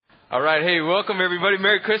All right. Hey, welcome everybody.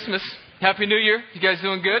 Merry Christmas. Happy New Year. You guys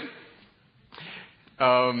doing good?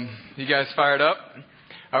 You guys fired up?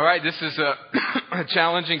 All right. This is a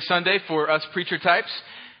challenging Sunday for us preacher types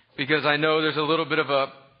because I know there's a little bit of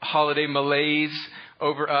a holiday malaise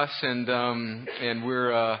over us and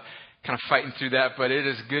we're kind of fighting through that. But it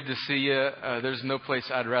is good to see you. There's no place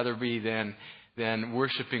I'd rather be than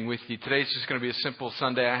worshiping with you. Today's just going to be a simple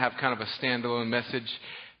Sunday. I have kind of a standalone message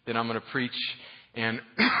that I'm going to preach. And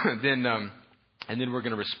then we're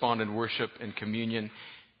going to respond in worship and communion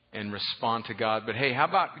and respond to God. But hey, how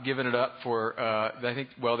about giving it up for,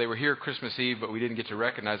 they were here Christmas Eve, but we didn't get to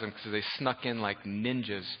recognize them because they snuck in like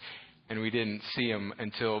ninjas and we didn't see them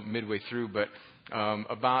until midway through. But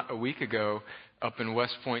about a week ago, up in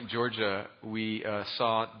West Point, Georgia, we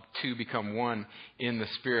saw two become one in the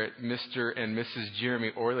Spirit. Mr. and Mrs.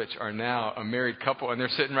 Jeremy Orlich are now a married couple, and they're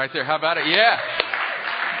sitting right there. How about it? Yeah.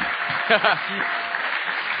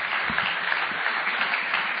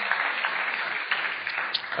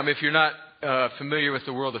 If you're not familiar with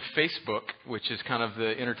the world of Facebook, which is kind of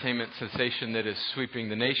the entertainment sensation that is sweeping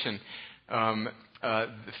the nation,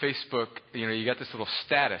 Facebook, you got this little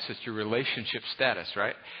status. It's your relationship status,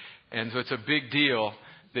 right? And so it's a big deal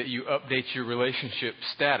that you update your relationship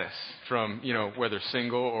status from, whether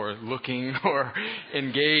single or looking or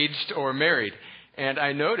engaged or married. And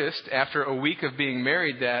I noticed after a week of being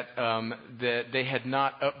married that they had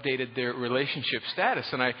not updated their relationship status.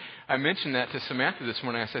 And I mentioned that to Samantha this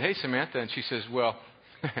morning. I said, "Hey, Samantha." And she says, "Well,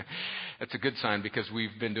 that's a good sign because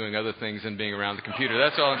we've been doing other things than being around the computer."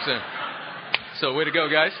 That's all I'm saying. So way to go,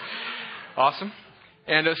 guys. Awesome.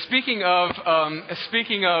 And speaking of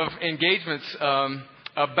engagements,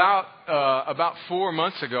 about 4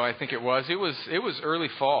 months ago, I think it was early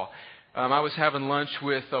fall. I was having lunch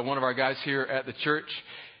with one of our guys here at the church.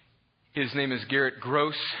 His name is Garrett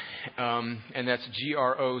Gross, and that's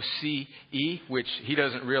Groce, which he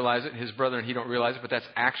doesn't realize it. His brother and he don't realize it, but that's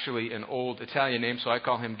actually an old Italian name, so I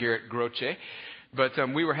call him Garrett Groce. But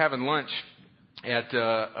we were having lunch at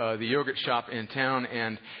the yogurt shop in town,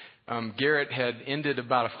 and Garrett had ended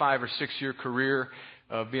about a 5 or 6 year career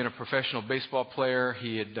of being a professional baseball player.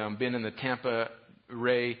 He had been in the Tampa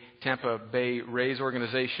Bay Rays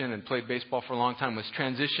organization and played baseball for a long time, was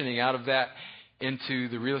transitioning out of that into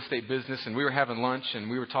the real estate business. And we were having lunch and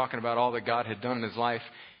we were talking about all that God had done in his life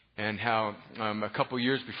and how a couple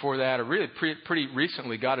years before that, or really pretty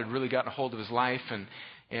recently, God had really gotten a hold of his life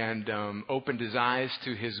and opened his eyes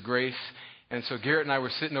to his grace. And so Garrett and I were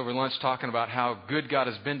sitting over lunch talking about how good God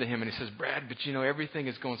has been to him. And he says, "Brad, but everything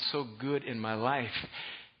is going so good in my life.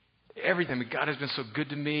 Everything. God has been so good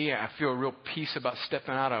to me. I feel a real peace about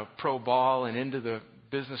stepping out of pro ball and into the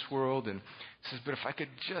business world." And he says, "But if I could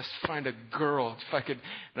just find a girl, And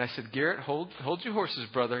I said, "Garrett, hold your horses,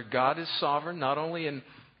 brother. God is sovereign, not only in,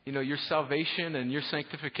 your salvation and your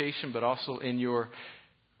sanctification, but also in your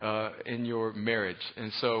marriage."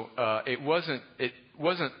 And so, it wasn't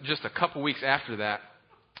just a couple weeks after that.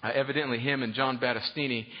 Evidently him and John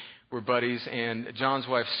Battistini were buddies, and John's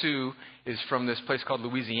wife Sue is from this place called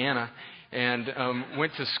Louisiana, and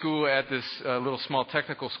went to school at this little small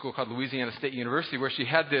technical school called Louisiana State University, where she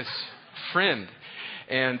had this friend.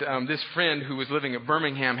 And this friend who was living at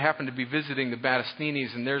Birmingham happened to be visiting the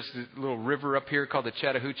Battistinis, and there's this little river up here called the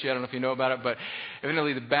Chattahoochee. I don't know if you know about it, but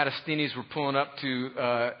evidently the Battistinis were pulling up to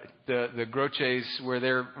the Groces where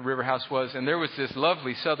their river house was, and there was this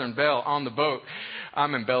lovely Southern belle on the boat.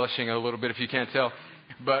 I'm embellishing a little bit if you can't tell.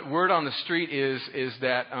 But word on the street is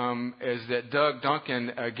that Doug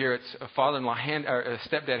Duncan, Garrett's father-in-law,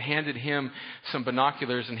 stepdad, handed him some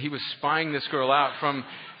binoculars, and he was spying this girl out from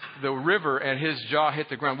the river, and his jaw hit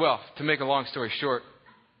the ground. Well, to make a long story short,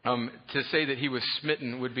 to say that he was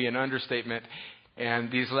smitten would be an understatement.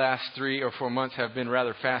 And these last 3 or 4 months have been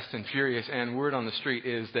rather fast and furious. And word on the street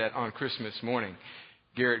is that on Christmas morning,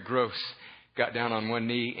 Garrett Gross got down on one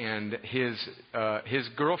knee, and his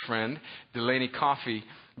girlfriend, Delaney Coffey,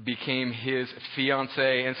 became his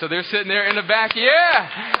fiancée. And so they're sitting there in the back. Yeah!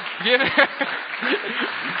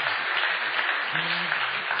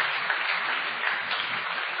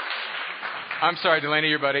 I'm sorry, Delaney,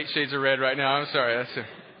 you're about 8 shades of red right now. I'm sorry.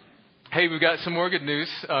 Hey, we've got some more good news.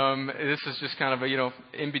 This is just kind of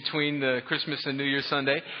in between the Christmas and New Year's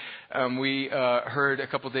Sunday. We heard a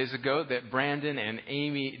couple of days ago that Brandon and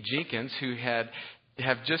Amy Jenkins, who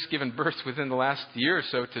have just given birth within the last year or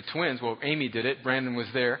so to twins. Well, Amy did it. Brandon was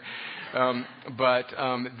there. But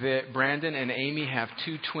Brandon and Amy have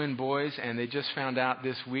 2 twin boys, and they just found out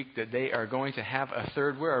this week that they are going to have a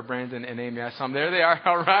third. Where are Brandon and Amy? I saw them. There they are.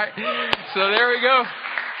 All right. So there we go.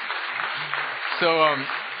 So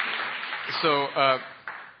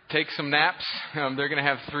take some naps. They're going to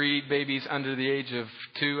have 3 babies under the age of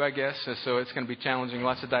 2, I guess. So it's going to be challenging.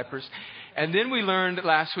 Lots of diapers. And then we learned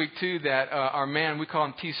last week, too, that our man, we call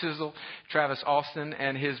him T-Sizzle, Travis Alston,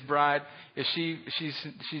 and his bride, she's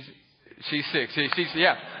sick.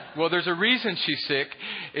 Yeah. Well, there's a reason she's sick.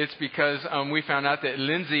 It's because we found out that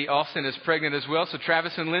Lindsay Alston is pregnant as well. So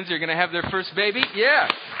Travis and Lindsay are going to have their first baby. Yeah.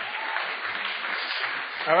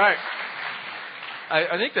 All right.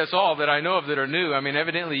 I think that's all that I know of that are new. I mean,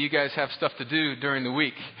 evidently you guys have stuff to do during the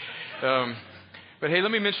week. But hey,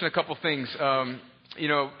 let me mention a couple things.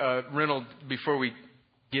 Reynold, before we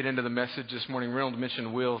get into the message this morning, Reynold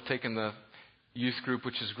mentioned Will taking the youth group,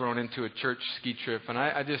 which has grown into a church ski trip. And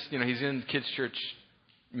I just, he's in kids' church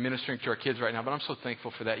ministering to our kids right now. But I'm so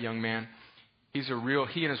thankful for that young man. He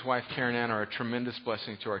and his wife, Karen Ann, are a tremendous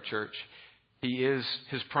blessing to our church. His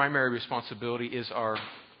primary responsibility is our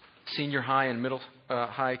senior high and middle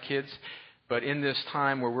high kids. But in this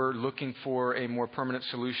time where we're looking for a more permanent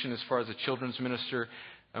solution as far as a children's minister,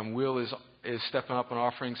 Will is stepping up and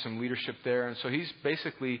offering some leadership there. And so he's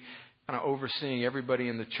basically kind of overseeing everybody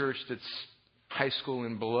in the church that's high school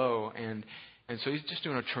and below. And so he's just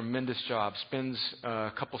doing a tremendous job. Spends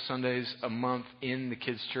a couple Sundays a month in the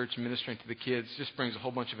kids' church ministering to the kids. Just brings a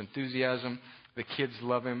whole bunch of enthusiasm. The kids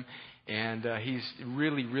love him. And he's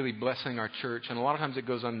really, really blessing our church. And a lot of times it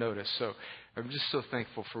goes unnoticed. So I'm just so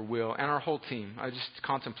thankful for Will and our whole team. I just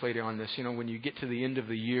contemplated on this. When you get to the end of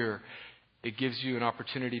the year, it gives you an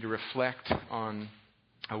opportunity to reflect on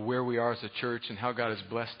where we are as a church and how God has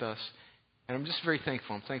blessed us. And I'm just very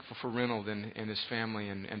thankful. I'm thankful for Reynold and his family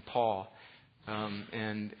and Paul.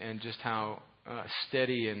 And just how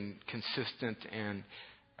steady and consistent and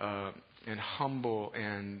humble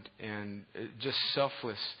and just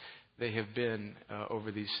selfless they have been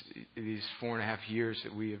over these 4.5 years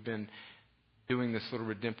that we have been doing this little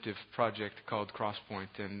redemptive project called Crosspoint.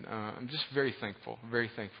 And I'm just very thankful, very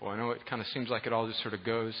thankful. I know it kind of seems like it all just sort of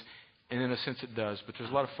goes, and in a sense it does, but there's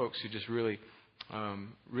a lot of folks who just really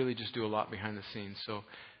just do a lot behind the scenes. So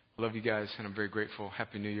I love you guys, and I'm very grateful.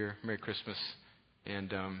 Happy New Year, Merry Christmas.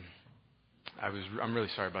 And I'm really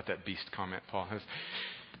sorry about that beast comment, Paul.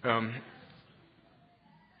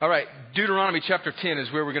 All right, Deuteronomy chapter 10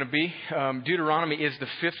 is where we're going to be. Deuteronomy is the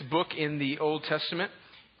 5th book in the Old Testament.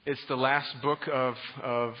 It's the last book of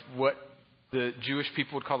what the Jewish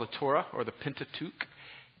people would call the Torah, or the Pentateuch.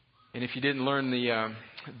 And if you didn't learn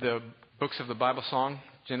the books of the Bible song,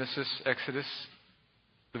 Genesis, Exodus,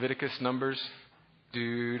 Leviticus, Numbers,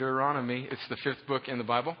 Deuteronomy, it's the 5th book in the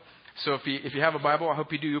Bible. So if you have a Bible, I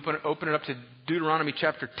hope you do. Open it up to Deuteronomy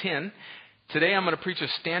chapter 10. Today I'm going to preach a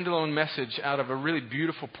standalone message out of a really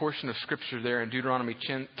beautiful portion of Scripture there in Deuteronomy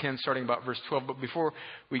 10, starting about verse 12. But before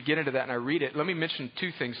we get into that and I read it, let me mention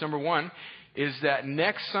 2 things. Number one is that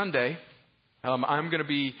next Sunday I'm going to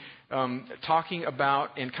be talking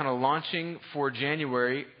about and kind of launching for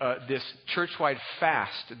January this church-wide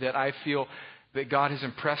fast that I feel that God has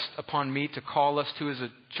impressed upon me to call us to as a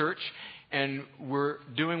church. And we're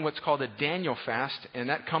doing what's called a Daniel fast, and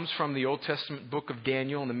that comes from the Old Testament book of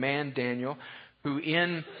Daniel and the man Daniel, who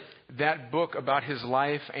in that book about his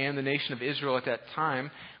life and the nation of Israel at that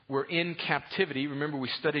time were in captivity. Remember, we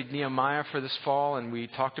studied Nehemiah for this fall, and we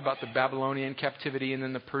talked about the Babylonian captivity and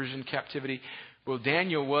then the Persian captivity. Well,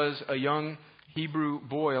 Daniel was a young Hebrew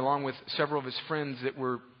boy along with several of his friends that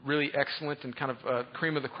were really excellent and kind of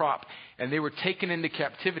cream of the crop. And they were taken into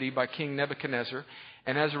captivity by King Nebuchadnezzar.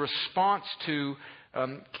 And as a response to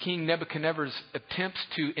King Nebuchadnezzar's attempts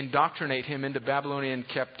to indoctrinate him into Babylonian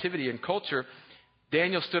captivity and culture,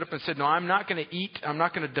 Daniel stood up and said, "No, I'm not going to eat. I'm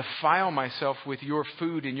not going to defile myself with your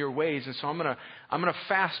food and your ways. And so I'm going to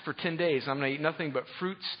fast for 10 days. I'm going to eat nothing but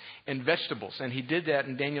fruits and vegetables." And he did that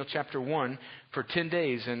in Daniel chapter 1 for 10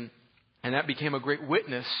 days. And that became a great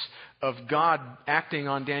witness of God acting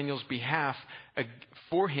on Daniel's behalf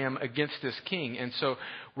for him against this king. And so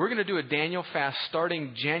we're going to do a Daniel fast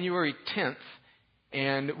starting January 10th.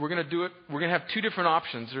 And we're going to do it. We're going to have 2 different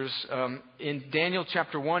options. There's in Daniel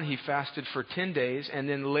chapter 1, he fasted for 10 days. And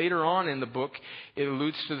then later on in the book, it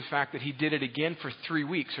alludes to the fact that he did it again for 3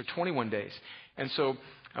 weeks or 21 days. And so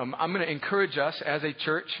I'm going to encourage us as a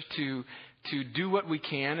church to do what we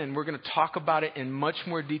can, and we're going to talk about it in much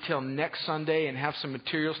more detail next Sunday and have some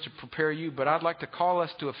materials to prepare you. But I'd like to call us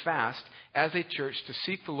to a fast as a church to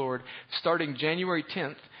seek the Lord starting January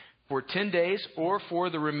 10th for 10 days or for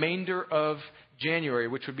the remainder of January,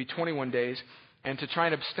 which would be 21 days, and to try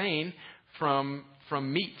and abstain from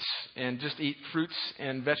meats and just eat fruits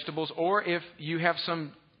and vegetables. Or if you have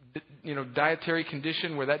some dietary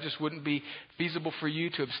condition where that just wouldn't be feasible for you,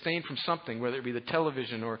 to abstain from something, whether it be the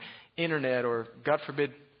television or internet or, God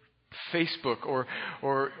forbid, Facebook or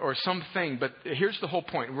something. But here's the whole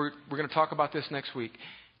point. We're going to talk about this next week.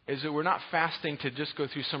 Is that we're not fasting to just go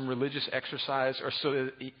through some religious exercise or so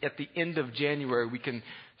that at the end of January we can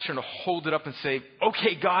sort of hold it up and say,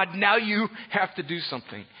 okay, God, now you have to do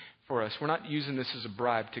something for us. We're not using this as a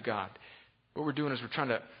bribe to God. What we're doing is we're trying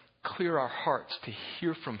to clear our hearts to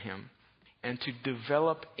hear from Him and to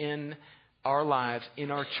develop in our lives, in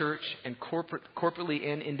our church, and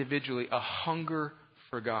corporately and individually, a hunger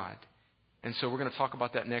for God. And so we're going to talk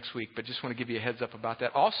about that next week, but just want to give you a heads up about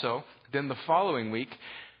that. Also, then the following week,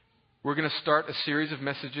 we're going to start a series of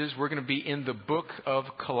messages. We're going to be in the book of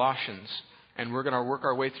Colossians, and we're going to work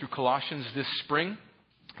our way through Colossians this spring,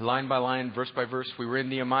 line by line, verse by verse. We were in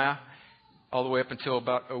Nehemiah all the way up until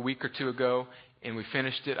about a week or two ago, and we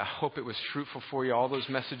finished it. I hope it was fruitful for you. All those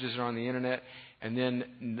messages are on the internet. And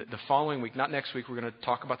then the following week, not next week, we're going to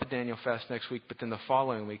talk about the Daniel fast next week, but then the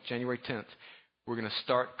following week, January 10th, we're going to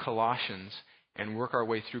start Colossians and work our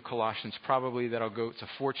way through Colossians. Probably it's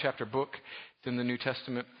a 4-chapter book. It's in the New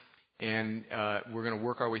Testament. And we're going to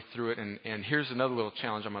work our way through it. And here's another little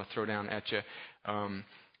challenge I'm going to throw down at you.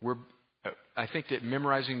 I think that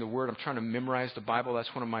memorizing the Word, I'm trying to memorize the Bible. That's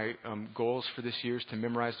one of my goals for this year, is to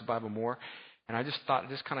memorize the Bible more. And I just thought,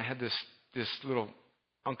 just kind of had this little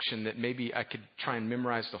unction that maybe I could try and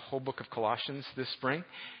memorize the whole book of Colossians this spring.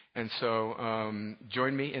 And so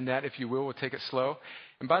join me in that, if you will. We'll take it slow.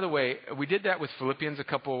 And by the way, we did that with Philippians a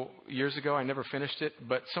couple years ago. I never finished it,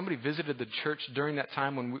 but somebody visited the church during that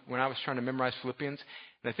time when I was trying to memorize Philippians.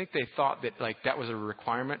 And I think they thought that that was a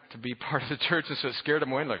requirement to be part of the church, and so it scared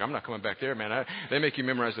them away. Like, I'm not coming back there, man. They make you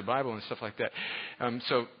memorize the Bible and stuff like that.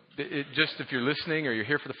 So just if you're listening or you're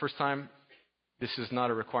here for the first time, this is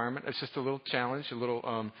not a requirement. It's just a little challenge, a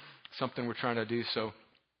little something we're trying to do. So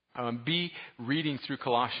be reading through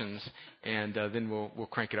Colossians, and then we'll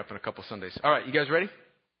crank it up in a couple Sundays. All right, you guys ready?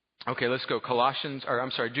 Okay, let's go.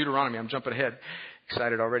 Deuteronomy. I'm jumping ahead.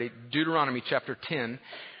 Excited already. Deuteronomy chapter 10.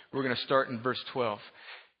 We're going to start in verse 12.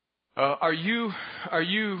 Are you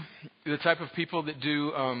the type of people that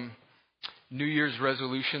do New Year's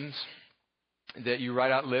resolutions, that you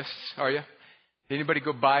write out lists? Are you? Did anybody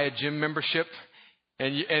go buy a gym membership?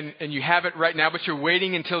 And you have it right now, but you're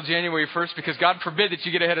waiting until January 1st because God forbid that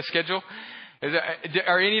you get ahead of schedule.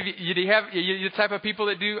 Are any of you? Do you have you the type of people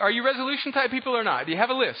that do? Are you resolution type people or not? Do you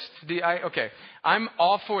have a list? Okay, I'm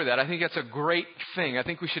all for that. I think that's a great thing. I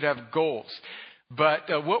think we should have goals.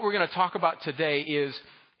 But what we're going to talk about today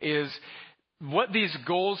is what these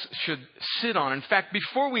goals should sit on. In fact,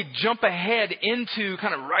 before we jump ahead into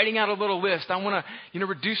kind of writing out a little list, I want to,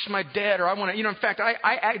 reduce my debt, or I want to, in fact,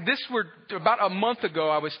 about a month ago,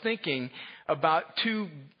 I was thinking about 2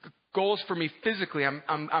 goals for me physically.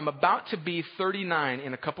 I'm about to be 39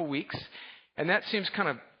 in a couple weeks, and that seems kind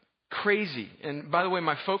of crazy. And by the way,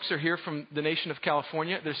 my folks are here from the nation of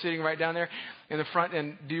California. They're sitting right down there in the front.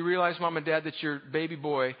 And do you realize, Mom and Dad, that your baby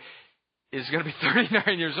boy is going to be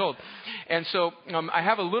 39 years old? And so I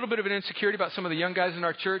have a little bit of an insecurity about some of the young guys in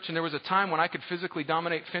our church. And there was a time when I could physically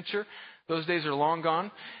dominate Fincher. Those days are long gone.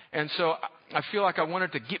 And so I feel like I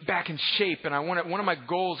wanted to get back in shape. And one of my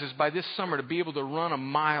goals is by this summer to be able to run a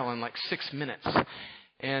mile in like 6 minutes.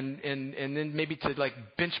 And then maybe to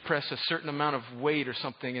bench press a certain amount of weight or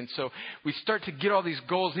something. And so we start to get all these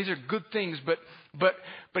goals. These are good things, but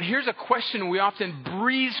here's a question we often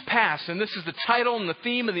breeze past, and this is the title and the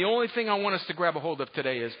theme, and the only thing I want us to grab a hold of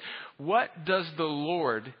today is, what does the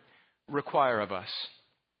Lord require of us?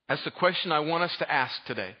 That's the question I want us to ask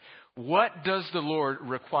today. What does the Lord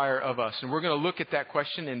require of us? And we're going to look at that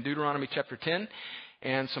question in Deuteronomy chapter 10.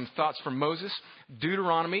 And some thoughts from Moses.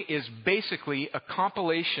 Deuteronomy is basically a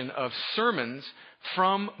compilation of sermons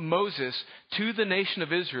from Moses to the nation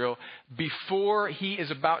of Israel before he is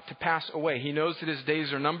about to pass away. He knows that his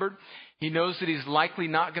days are numbered. He knows that he's likely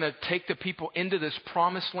not going to take the people into this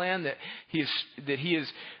promised land that he has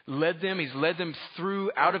led them. He's led them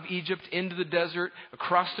through, out of Egypt, into the desert,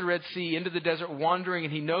 across the Red Sea, into the desert, wandering.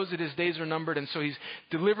 And he knows that his days are numbered. And so he's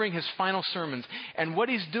delivering his final sermons. And what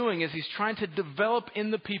he's doing is he's trying to develop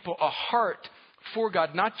in the people a heart for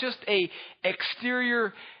God, not just a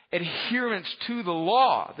exterior adherence to the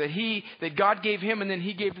law that God gave him and then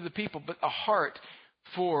he gave to the people, but a heart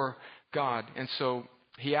for God. And so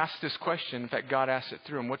he asked this question. In fact, God asked it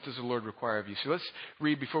through him. What does the Lord require of you? So let's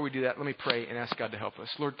read. Before we do that, let me pray and ask God to help us.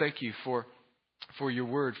 Lord, thank you for your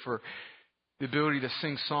word, for the ability to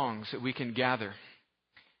sing songs, that we can gather,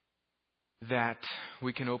 that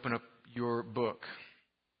we can open up your book,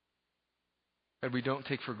 that we don't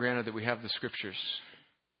take for granted that we have the scriptures.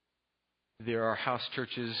 There are house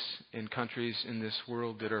churches in countries in this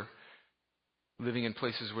world that are living in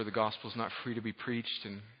places where the gospel is not free to be preached,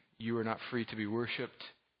 and you are not free to be worshiped.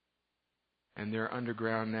 And they're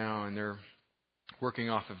underground now, and they're working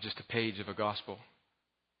off of just a page of a gospel.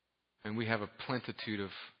 And we have a plentitude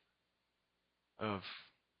of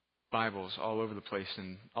Bibles all over the place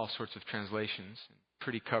and all sorts of translations, and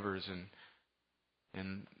pretty covers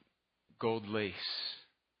and gold lace.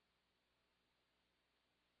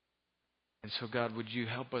 And so, God, would you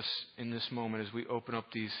help us in this moment as we open up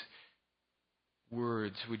these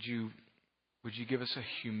words? Would you give us a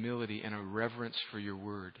humility and a reverence for your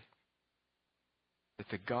word? That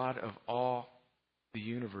the God of all the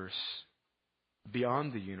universe,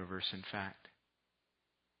 beyond the universe, in fact,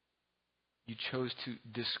 you chose to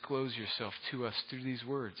disclose yourself to us through these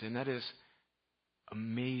words. And that is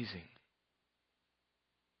amazing.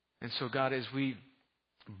 And so, God, as we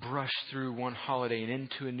brush through one holiday and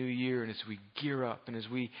into a new year, and as we gear up, and as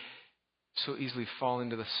we so easily fall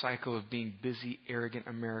into the cycle of being busy, arrogant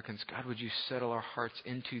Americans, God, would you settle our hearts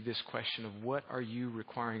into this question of what are you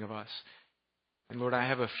requiring of us? And Lord, I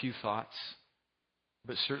have a few thoughts,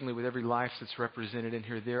 but certainly with every life that's represented in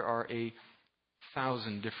here, there are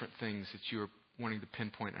 1,000 different things that you are wanting to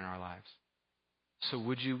pinpoint in our lives. So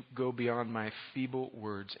would you go beyond my feeble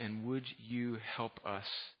words, and would you help us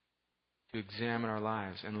to examine our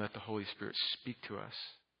lives and let the Holy Spirit speak to us?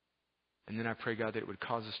 And then I pray, God, that it would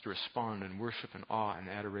cause us to respond in worship and awe and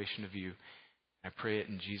adoration of you. I pray it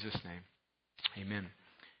in Jesus' name. Amen.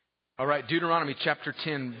 All right, Deuteronomy chapter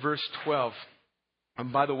 10, verse 12.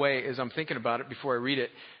 By the way, as I'm thinking about it, before I read it,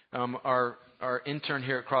 our intern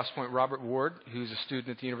here at Crosspoint, Robert Ward, who's a student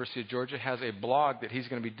at the University of Georgia, has a blog that he's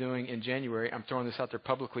going to be doing in January. I'm throwing this out there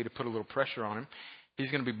publicly to put a little pressure on him. He's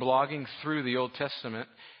going to be blogging through the Old Testament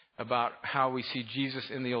about how we see Jesus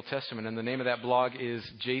in the Old Testament. And the name of that blog is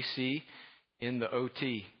JC in the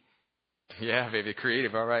OT. Yeah, baby,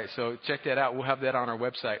 creative. All right, so check that out. We'll have that on our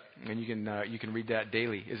website, and you can read that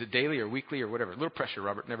daily. Is it daily or weekly or whatever? A little pressure,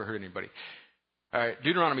 Robert. Never hurt anybody. All right,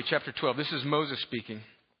 Deuteronomy chapter 12. This is Moses speaking.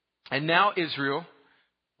 And now, Israel,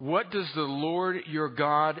 what does the Lord your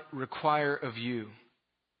God require of you?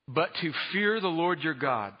 But to fear the Lord your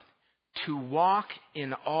God, to walk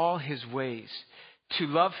in all his ways, to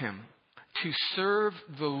love him, to serve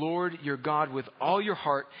the Lord your God with all your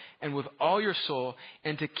heart and with all your soul,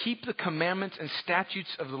 and to keep the commandments and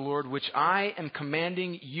statutes of the Lord, which I am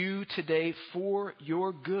commanding you today for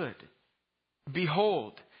your good.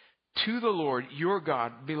 Behold, to the Lord your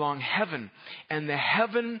God belong heaven and the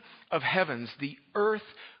heaven of heavens, the earth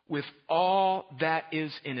with all that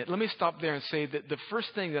is in it. Let me stop there and say that the first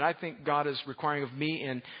thing that I think God is requiring of me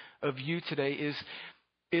and of you today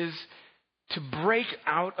is to break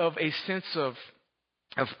out of a sense of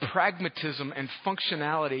pragmatism and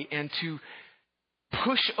functionality, and to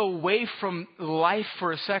push away from life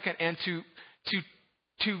for a second, and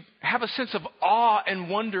to have a sense of awe and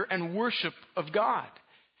wonder and worship of God.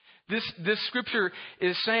 This scripture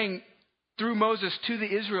is saying through Moses to the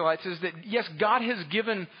Israelites is that, yes, God has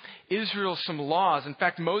given Israel some laws. In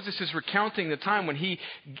fact, Moses is recounting the time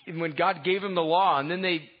when God gave him the law, and then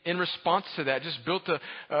they, in response to that, just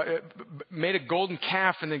made a golden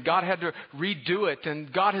calf, and then God had to redo it.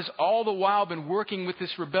 And God has all the while been working with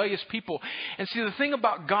this rebellious people. And see, the thing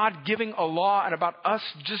about God giving a law and about us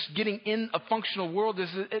just getting in a functional world is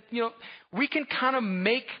that, we can kind of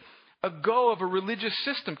make a go of a religious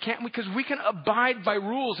system, can't we? Because we can abide by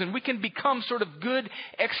rules, and we can become sort of good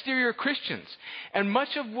exterior Christians. And much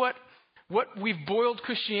of what we've boiled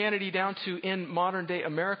Christianity down to in modern day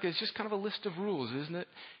America is just kind of a list of rules, isn't it?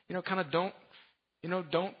 Don't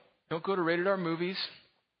go to rated R movies,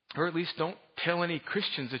 or at least don't tell any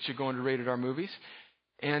Christians that you're going to rated R movies,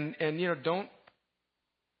 and don't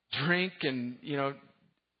drink, and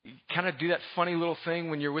kind of do that funny little thing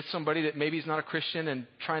when you're with somebody that maybe is not a Christian, and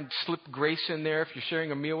try and slip grace in there if you're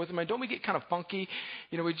sharing a meal with them. And don't we get kind of funky?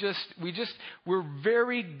 We're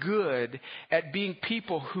very good at being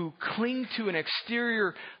people who cling to an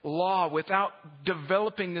exterior law without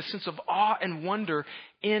developing this sense of awe and wonder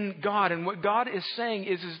in God. And what God is saying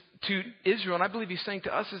is to Israel, and I believe he's saying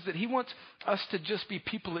to us, is that he wants us to just be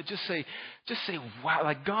people that just say, wow,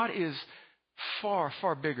 like God is far,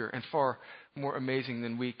 far bigger and far more amazing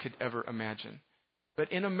than we could ever imagine.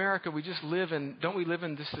 But in America, don't we live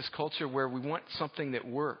in this culture where we want something that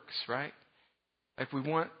works, right? Like we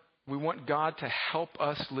want God to help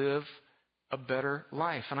us live a better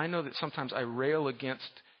life. And I know that sometimes I rail against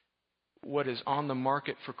what is on the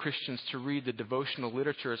market for Christians to read, the devotional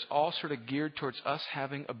literature. It's all sort of geared towards us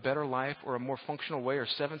having a better life, or a more functional way, or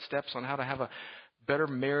 7 steps on how to have a better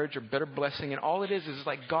marriage or better blessing. And all it is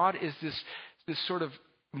like God is this sort of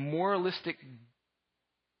moralistic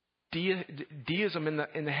deism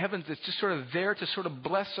in the heavens that's just sort of there to sort of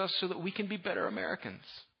bless us so that we can be better Americans.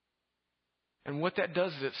 And what that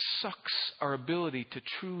does is it sucks our ability to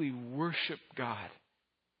truly worship God.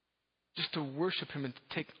 Just to worship Him and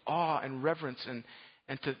to take awe and reverence and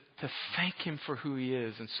to thank Him for who He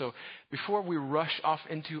is. And so before we rush off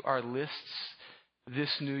into our lists this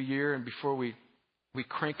new year and before we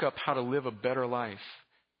crank up how to live a better life,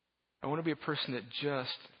 I want to be a person that just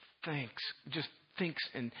thinks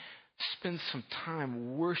and spends some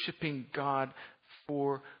time worshiping God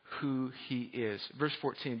for who He is. Verse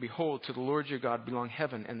 14, behold, to the Lord your God belong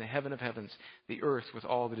heaven and the heaven of heavens, the earth with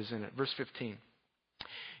all that is in it. Verse 15,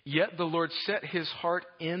 yet the Lord set His heart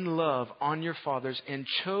in love on your fathers and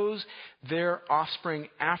chose their offspring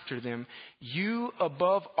after them, you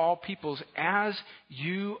above all peoples, as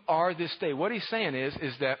you are this day. What He's saying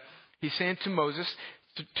is that He's saying to Moses,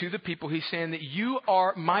 to the people, He's saying that you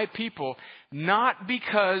are my people, not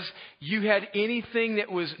because you had anything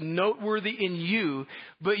that was noteworthy in you,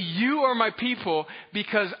 but you are my people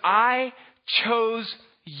because I chose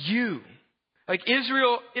you. Like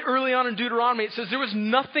Israel, early on in Deuteronomy, it says there was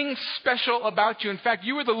nothing special about you. In fact,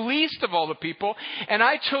 you were the least of all the people, and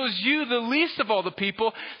I chose you, the least of all the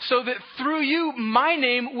people, so that through you, my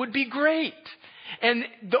name would be great. And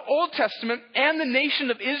the Old Testament and the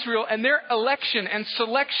nation of Israel and their election and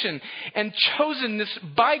selection and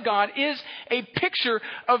chosenness by God is a picture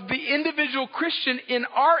of the individual Christian in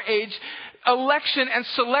our age, election and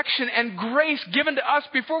selection and grace given to us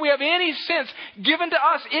before we have any sense given to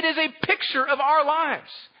us. It is a picture of our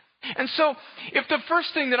lives. And so, if the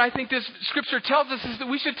first thing that I think this scripture tells us is that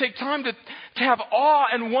we should take time to have awe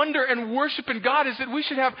and wonder and worship in God, is that we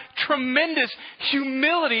should have tremendous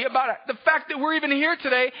humility about the fact that we're even here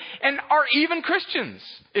today and are even Christians,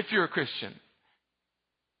 if you're a Christian.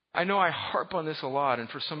 I know I harp on this a lot, and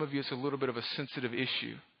for some of you it's a little bit of a sensitive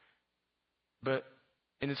issue.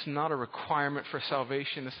 And it's not a requirement for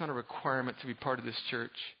salvation. It's not a requirement to be part of this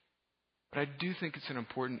church. But I do think it's an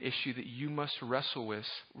important issue that you must wrestle with,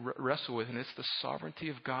 and it's the sovereignty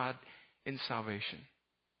of God in salvation.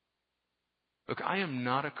 Look, I am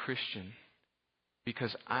not a Christian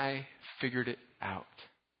because I figured it out.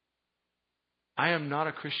 I am not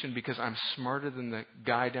a Christian because I'm smarter than the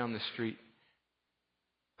guy down the street.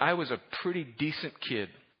 I was a pretty decent kid.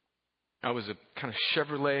 I was a kind of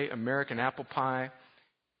Chevrolet American apple pie.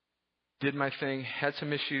 Did my thing, had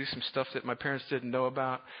some issues, some stuff that my parents didn't know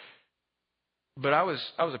about. But I was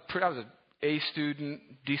an A student,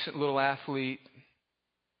 decent little athlete.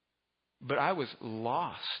 But I was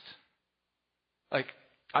lost. Like,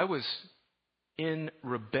 I was in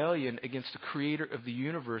rebellion against the creator of the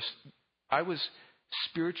universe. I was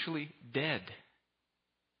spiritually dead.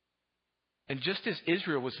 And just as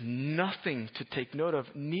Israel was nothing to take note of,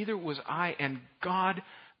 neither was I. And God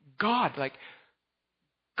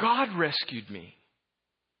rescued me.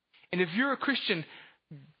 And if you're a Christian,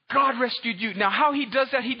 God rescued you. Now, how He does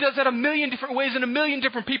that a million different ways in a million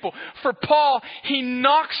different people. For Paul, He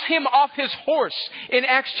knocks him off his horse in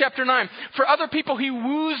Acts chapter 9. For other people, He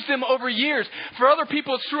woos them over years. For other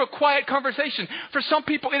people, it's through a quiet conversation. For some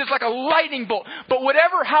people, it is like a lightning bolt. But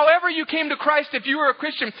however you came to Christ, if you were a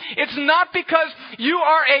Christian, it's not because you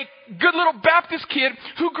are a good little Baptist kid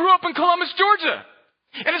who grew up in Columbus, Georgia.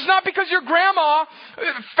 And it's not because your grandma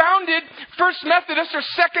founded First Methodist or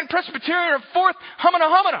Second Presbyterian or Fourth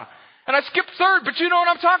Humana. And I skipped third, but you know what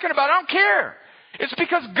I'm talking about. I don't care. It's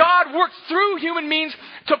because God works through human means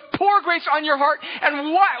to pour grace on your heart.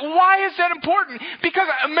 And why is that important? Because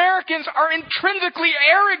Americans are intrinsically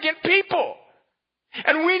arrogant people.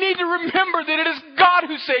 And we need to remember that it is God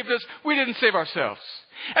who saved us. We didn't save ourselves.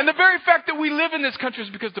 And the very fact that we live in this country is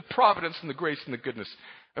because of the providence and the grace and the goodness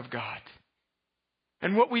of God.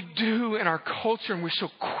 And what we do in our culture, and we're so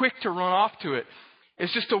quick to run off to it,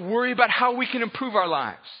 is just to worry about how we can improve our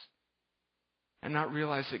lives. And not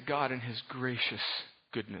realize that God in His gracious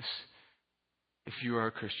goodness, if you are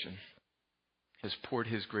a Christian, has poured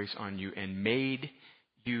His grace on you and made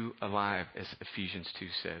you alive, as Ephesians 2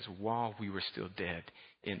 says, while we were still dead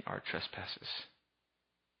in our trespasses.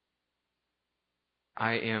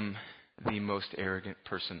 I am the most arrogant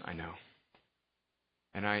person I know.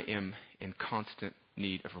 And I am in constant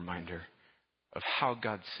need of reminder of how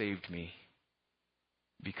God saved me,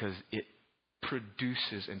 because it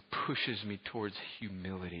produces and pushes me towards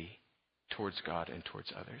humility towards God and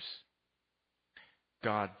towards others.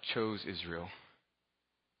 God chose Israel.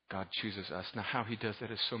 God chooses us. Now, how He does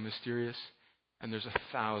that is so mysterious. And there's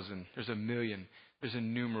 1,000, there's 1,000,000 There's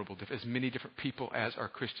innumerable, as many different people as are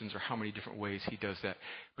Christians, or how many different ways he does that.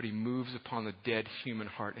 But he moves upon the dead human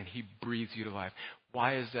heart and he breathes you to life.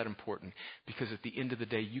 Why is that important? Because at the end of the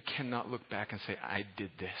day, you cannot look back and say, I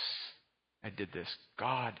did this. I did this.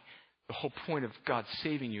 God, the whole point of God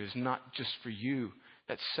saving you is not just for you.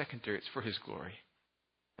 That's secondary. It's for his glory.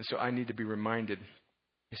 And so I need to be reminded.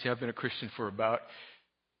 You see, I've been a Christian for about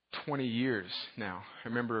 20 years now. I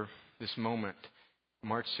remember this moment,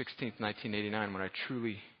 March 16th, 1989, when I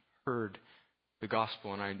truly heard the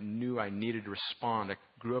gospel and I knew I needed to respond. I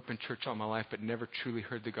grew up in church all my life but never truly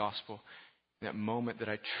heard the gospel. In that moment that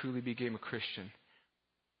I truly became a Christian,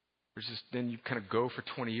 there's just, then you kind of go for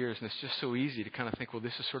 20 years and it's just so easy to kind of think, well,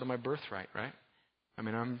 this is sort of my birthright, right? I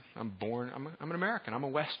mean, I'm born, I'm an American, I'm a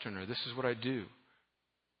Westerner, this is what I do.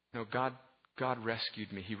 No, God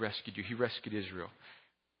rescued me, he rescued you, he rescued Israel.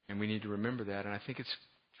 And we need to remember that, and I think it's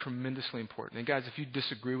tremendously important. And guys, if you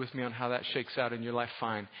disagree with me on how that shakes out in your life,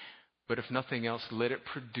 fine. But if nothing else, let it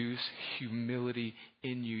produce humility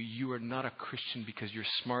in you. You are not a Christian because you're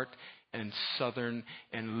smart and Southern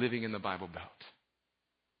and living in the Bible Belt.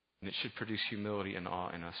 And it should produce humility and awe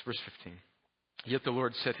in us. Verse 15. Yet the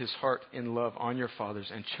Lord set his heart in love on your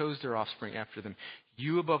fathers and chose their offspring after them,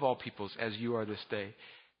 you above all peoples, as you are this day.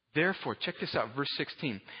 Therefore, check this out, verse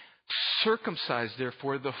 16. Circumcise,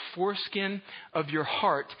 therefore, the foreskin of your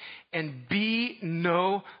heart and be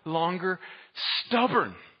no longer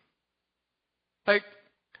stubborn. Like,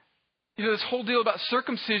 this whole deal about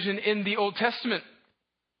circumcision in the Old Testament.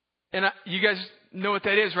 And you guys know what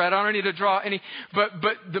that is, right? I don't need to draw any. But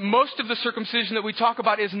the most of the circumcision that we talk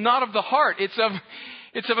about is not of the heart. It's of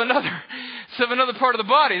another part of the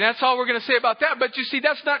body. That's all we're going to say about that. But you see,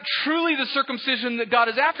 that's not truly the circumcision that God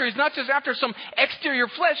is after. He's not just after some exterior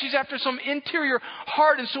flesh. He's after some interior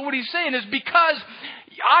heart. And so what he's saying is, because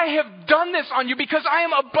I have done this on you, because I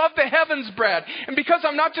am above the heavens, Brad, and because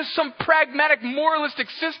I'm not just some pragmatic moralistic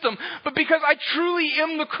system, but because I truly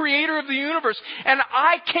am the creator of the universe, and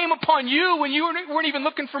I came upon you when you weren't even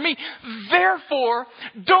looking for me. Therefore,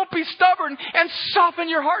 don't be stubborn and soften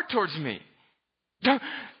your heart towards me.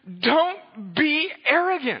 Don't be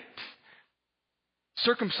arrogant.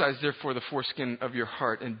 Circumcise, therefore, the foreskin of your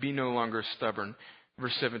heart and be no longer stubborn.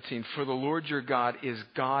 Verse 17, for the Lord your God is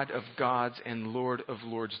God of gods and Lord of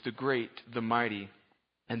lords, the great, the mighty,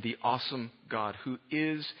 and the awesome God, who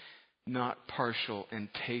is not partial and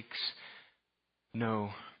takes no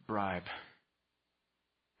bribe.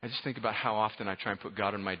 I just think about how often I try and put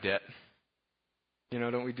God in my debt.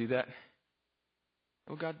 Don't we do that?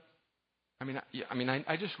 Oh, God.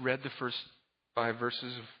 I just read the first 5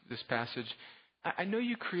 verses of this passage. I know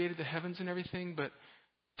you created the heavens and everything, but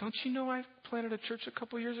don't you know I planted a church a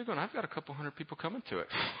couple years ago and I've got a couple hundred people coming to it.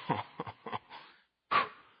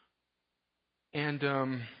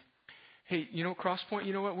 And, hey, Crosspoint,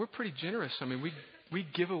 you know what? We're pretty generous. I mean, we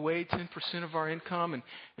give away 10% of our income. And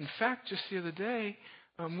in fact, just the other day,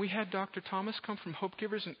 we had Dr. Thomas come from Hope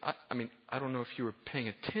Givers. And I don't know if you were paying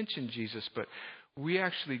attention, Jesus, but we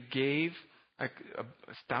actually gave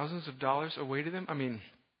thousands of dollars away to them. I mean,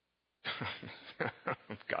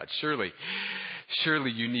 God, surely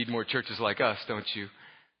you need more churches like us, don't you?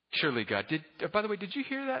 Surely, God. By the way, did you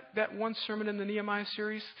hear that one sermon in the Nehemiah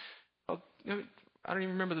series? I don't even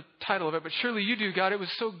remember the title of it, but surely you do, God. It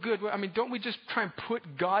was so good. I mean, don't we just try and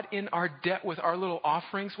put God in our debt with our little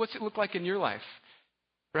offerings? What's it look like in your life?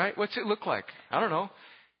 Right? What's it look like? I don't know.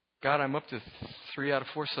 God, I'm up to 3 out of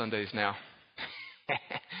 4 Sundays now.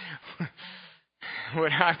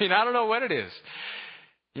 I don't know what it is.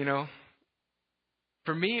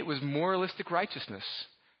 For me, it was moralistic righteousness.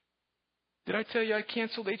 Did I tell you I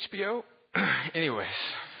canceled HBO? Anyways,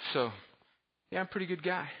 so, yeah, I'm a pretty good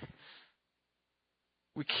guy.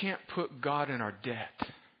 We can't put God in our debt.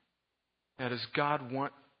 Now, does God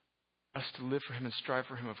want us to live for him and strive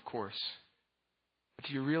for him? Of course. But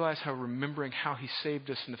do you realize how remembering how he saved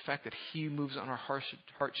us and the fact that he moves on our heart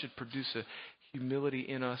should produce a humility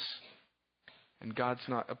in us? And God's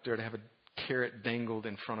not up there to have a carrot dangled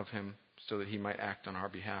in front of him so that he might act on our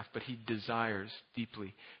behalf. But he desires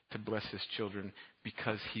deeply to bless his children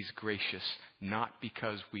because he's gracious, not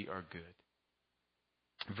because we are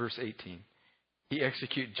good. Verse 18. He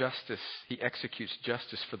executes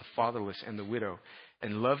justice for the fatherless and the widow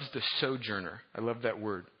and loves the sojourner. I love that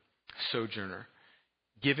word, sojourner.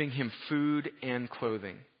 Giving him food and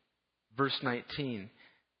clothing. Verse 19.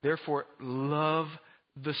 Therefore, love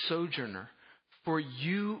the sojourner. For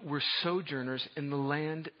you were sojourners in the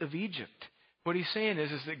land of Egypt. What he's saying is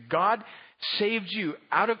that God saved you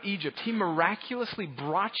out of Egypt. He miraculously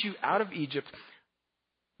brought you out of Egypt,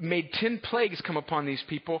 made 10 plagues come upon these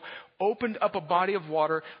people, opened up a body of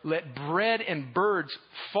water, let bread and birds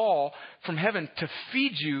fall from heaven to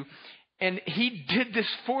feed you. And He did this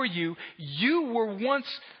for you. You were once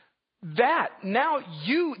that. Now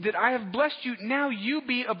that I have blessed you, now you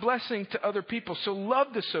be a blessing to other people. So love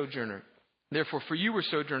the sojourner. Therefore, for you were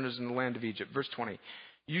sojourners in the land of Egypt. Verse 20.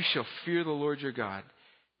 You shall fear the Lord your God.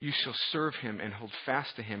 You shall serve Him and hold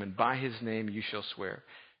fast to Him, and by His name you shall swear.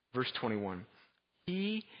 Verse 21.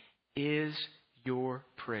 He is your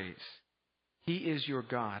praise. He is your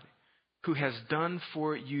God, who has done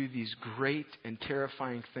for you these great and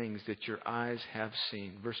terrifying things that your eyes have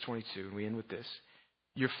seen. Verse 22, and we end with this.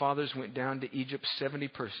 Your fathers went down to Egypt 70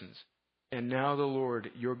 persons, and now the Lord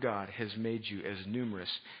your God has made you as numerous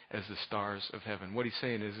as the stars of heaven. What he's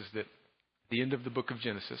saying is that at the end of the book of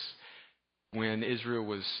Genesis, when Israel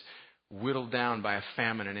was whittled down by a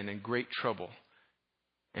famine and in great trouble,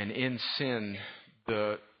 and in sin,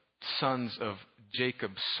 the sons of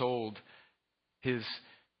Jacob sold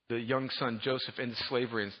the young son Joseph into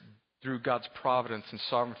slavery, and through God's providence and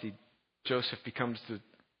sovereignty, Joseph becomes the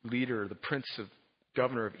leader, the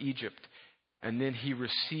governor of Egypt. And then he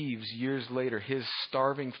receives, years later, his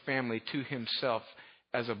starving family to himself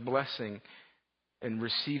as a blessing, and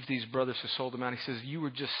receives these brothers who sold him out. He says, you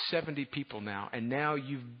were just 70 people now, and now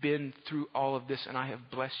you've been through all of this, and I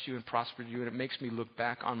have blessed you and prospered you. And it makes me look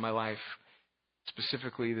back on my life,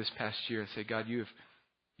 specifically this past year, and say, God, you've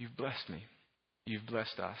blessed me. You've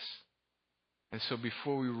blessed us. And so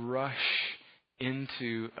before we rush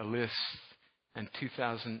into a list in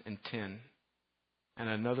 2010 and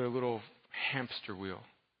another little hamster wheel,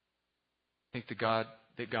 I think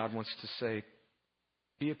that God wants to say,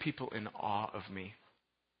 be a people in awe of me.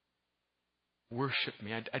 Worship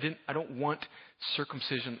me. I don't want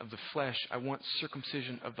circumcision of the flesh. I want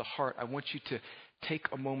circumcision of the heart. I want you to take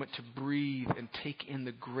a moment to breathe and take in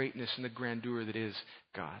the greatness and the grandeur that is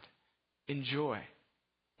God. Enjoy.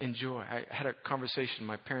 I had a conversation.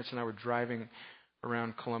 My parents and I were driving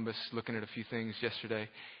around Columbus looking at a few things yesterday,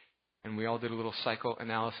 and we all did a little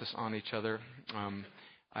psychoanalysis on each other.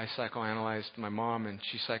 I psychoanalyzed my mom, and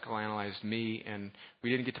she psychoanalyzed me, and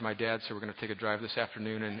we didn't get to my dad, so we're going to take a drive this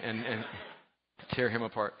afternoon and tear him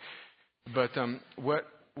apart. But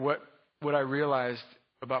what I realized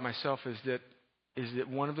about myself is that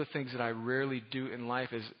one of the things that I rarely do in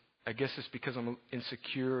life is, I guess it's because I'm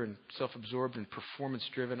insecure and self-absorbed and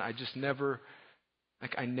performance-driven, I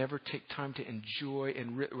never take time to enjoy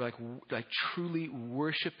and like truly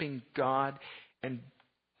worshiping God and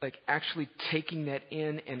like actually taking that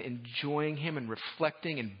in and enjoying Him and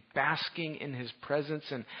reflecting and basking in His presence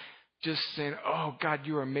and just saying, oh, God,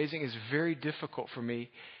 you are amazing, is very difficult for me,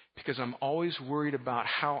 because I'm always worried about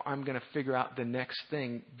how I'm going to figure out the next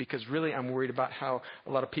thing, because really I'm worried about how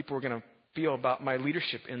a lot of people are going to feel about my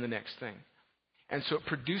leadership in the next thing. And so it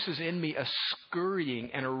produces in me a scurrying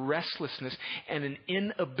and a restlessness and an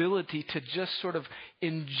inability to just sort of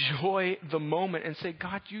enjoy the moment and say,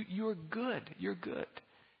 God, you're good. You're good.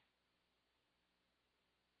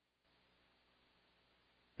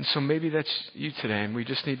 And so maybe that's you today, and we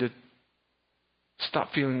just need to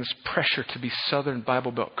stop feeling this pressure to be Southern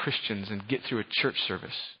Bible Belt Christians and get through a church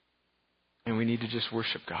service. And we need to just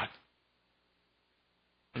worship God.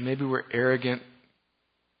 And maybe we're arrogant,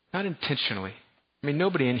 not intentionally. I mean,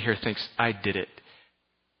 nobody in here thinks I did it.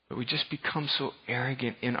 But we just become so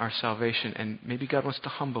arrogant in our salvation, and maybe God wants to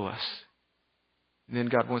humble us. And then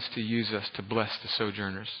God wants to use us to bless the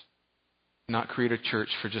sojourners. Not create a church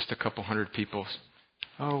for just a couple hundred people.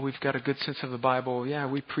 Oh, we've got a good sense of the Bible. Yeah,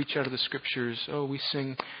 we preach out of the Scriptures. Oh, we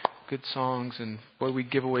sing good songs, and boy, we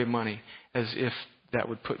give away money, as if that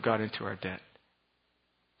would put God into our debt.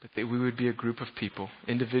 But that we would be a group of people,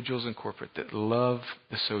 individuals and corporate, that love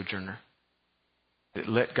the sojourner, that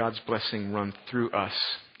let God's blessing run through us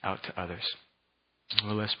out to others.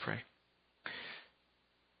 Well, let's pray.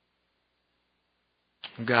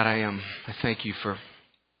 God, I thank you for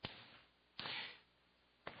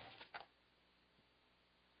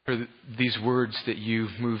these words that you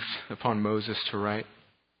moved upon Moses to write.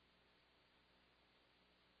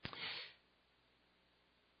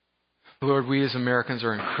 Lord, we as Americans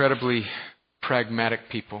are incredibly pragmatic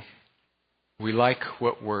people. We like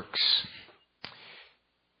what works.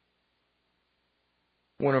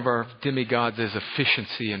 One of our demigods is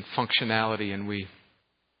efficiency and functionality, and we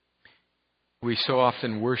so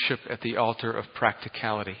often worship at the altar of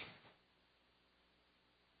practicality.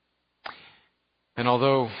 And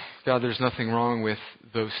although, God, there's nothing wrong with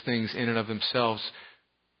those things in and of themselves,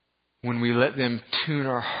 when we let them tune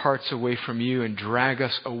our hearts away from you and drag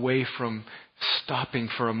us away from stopping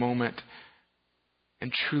for a moment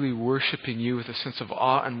and truly worshiping you with a sense of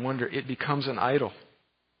awe and wonder, it becomes an idol.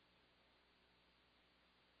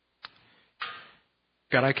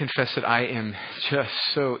 God, I confess that I am just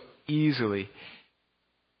so easily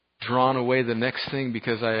drawn away the next thing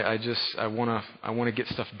because I want to get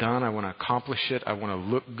stuff done. I want to accomplish it. I want to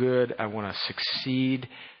look good. I want to succeed.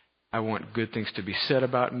 I want good things to be said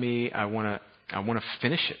about me. I want to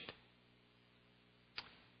finish it.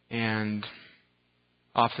 And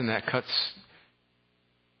often that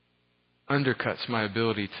undercuts my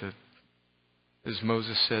ability to, as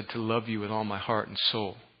Moses said, to love you with all my heart and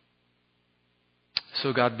soul.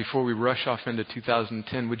 So God, before we rush off into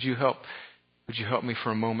 2010, would you help me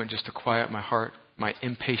for a moment just to quiet my heart, my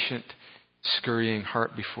impatient, scurrying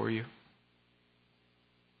heart before you?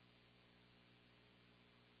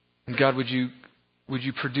 And God, would you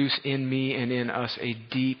produce in me and in us a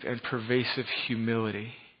deep and pervasive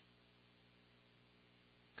humility?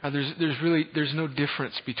 God, there's no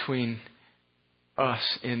difference between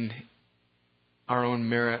us in our own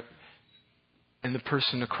merit and the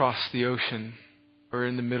person across the ocean or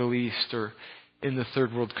in the Middle East or in the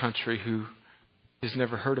third world country who has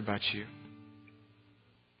never heard about you.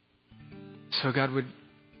 So God,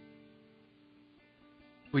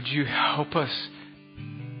 would you help us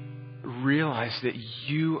realize that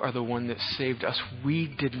you are the one that saved us. We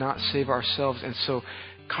did not save ourselves. And so,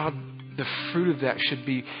 God, the fruit of that should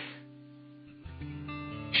be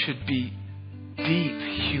deep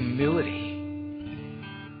humility.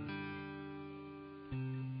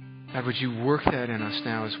 God, would you work that in us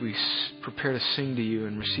now as we prepare to sing to you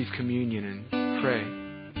and receive communion and pray.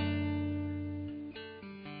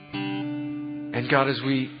 And God, as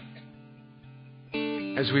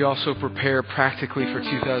we also prepare practically for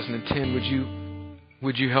 2010,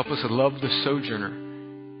 would you help us love the sojourner?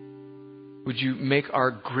 Would you make our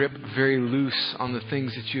grip very loose on the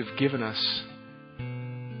things that you have given us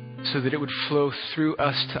so that it would flow through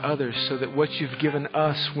us to others, so that what you've given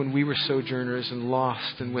us when we were sojourners and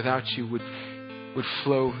lost and without you would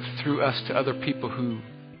flow through us to other people who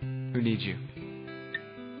need you.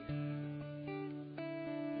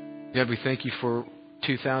 God, we thank you for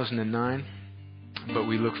 2009, but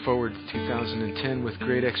we look forward to 2010 with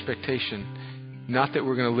great expectation. Not that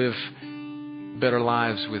we're going to live better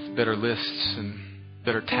lives with better lists and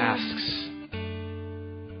better tasks,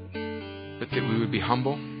 but that we would be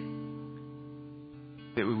humble,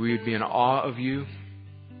 that we would be in awe of you,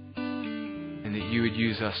 and that you would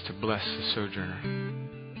use us to bless the sojourner.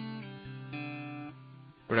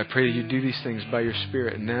 Lord, I pray that you do these things by your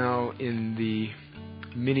Spirit now in the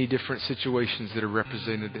many different situations that are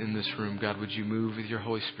represented in this room. God, would you move with your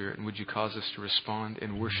Holy Spirit, and would you cause us to respond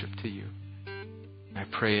in worship to you? I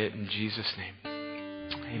pray it in Jesus' name.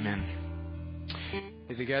 Amen.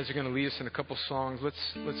 Hey, the guys are going to lead us in a couple songs.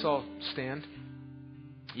 Let's all stand.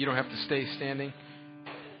 You don't have to stay standing,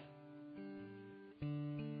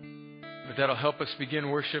 but that'll help us begin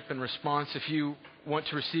worship and response. If you want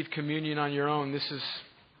to receive communion on your own, this is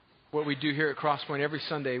what we do here at Crosspoint every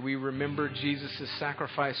Sunday. We remember Jesus'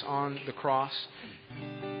 sacrifice on the cross.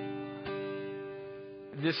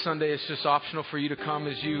 This Sunday it's just optional for you to come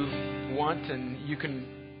as you want, and you can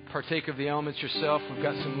partake of the elements yourself. We've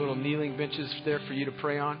got some little kneeling benches there for you to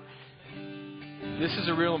pray on. This is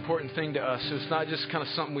a real important thing to us. So it's not just kind of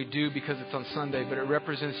something we do because it's on Sunday, but it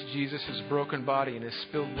represents Jesus' broken body and his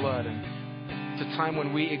spilled blood. And it's a time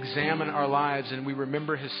when we examine our lives and we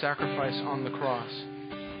remember his sacrifice on the cross.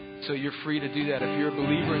 So you're free to do that. If you're a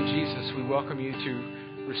believer in Jesus, we welcome you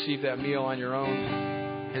to receive that meal on your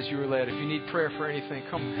own as you were led. If you need prayer for anything,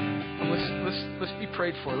 come let's be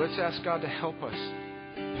prayed for. Let's ask God to help us.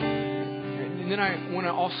 And then I want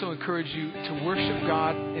to also encourage you to worship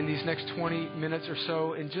God in these next 20 minutes or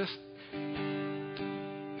so, and just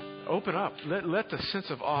open up. Let the sense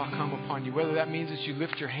of awe come upon you, whether that means that you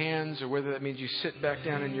lift your hands or whether that means you sit back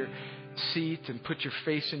down in your seat and put your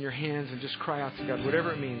face in your hands and just cry out to God.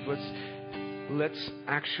 Whatever it means, let's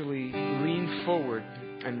actually lean forward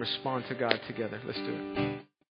and respond to God together. Let's do it.